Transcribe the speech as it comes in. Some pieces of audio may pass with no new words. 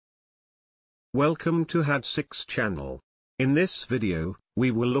Welcome to Had6 channel. In this video,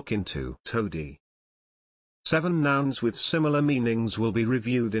 we will look into toady. 7 nouns with similar meanings will be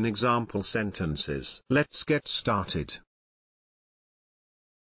reviewed in example sentences. Let's get started.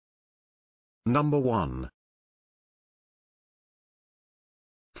 Number 1.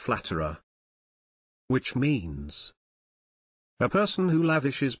 Flatterer. Which means a person who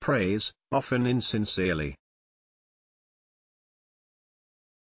lavishes praise, often insincerely.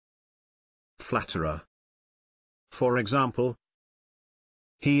 Flatterer. For example,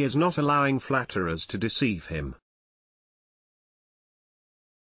 he is not allowing flatterers to deceive him.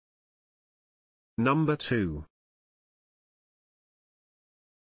 Number 2.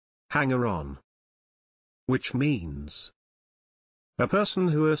 Hanger-on. Which means a person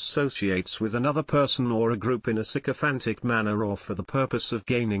who associates with another person or a group in a sycophantic manner or for the purpose of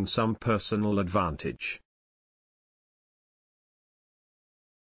gaining some personal advantage.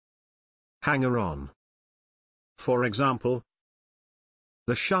 Hanger-on. For example,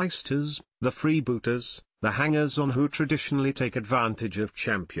 the shysters, the freebooters, the hangers-on who traditionally take advantage of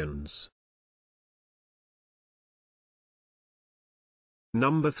champions.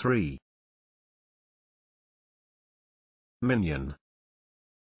 Number 3. Minion.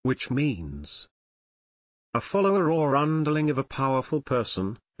 Which means a follower or underling of a powerful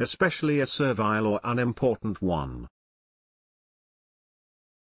person, especially a servile or unimportant one.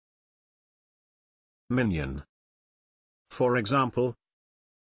 Minion. For example,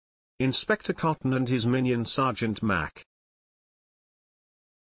 Inspector Cotton and his minion Sergeant Mac.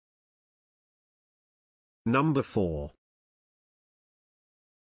 Number 4.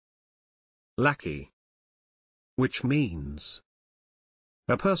 Lackey. Which means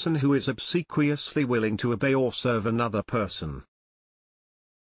a person who is obsequiously willing to obey or serve another person.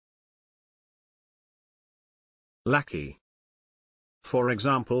 Lackey. For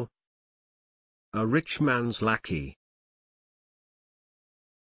example, a rich man's lackey.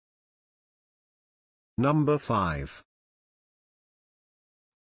 Number 5.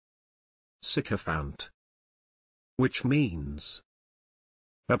 Sycophant. Which means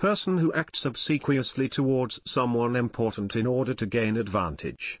a person who acts obsequiously towards someone important in order to gain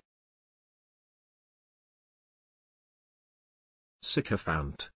advantage.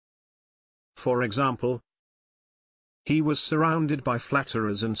 Sycophant. For example, he was surrounded by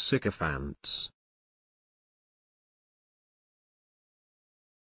flatterers and sycophants.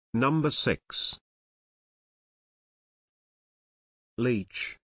 Number 6.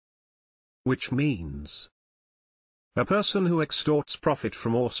 Leech. Which means a person who extorts profit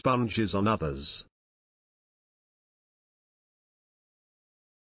from or sponges on others.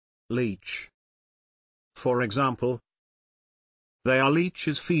 Leech. For example, they are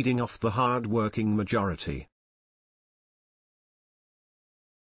leeches feeding off the hard-working majority.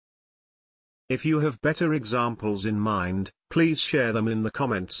 If you have better examples in mind, please share them in the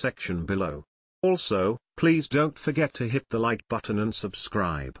comment section below. Also, please don't forget to hit the like button and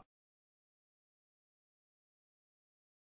subscribe.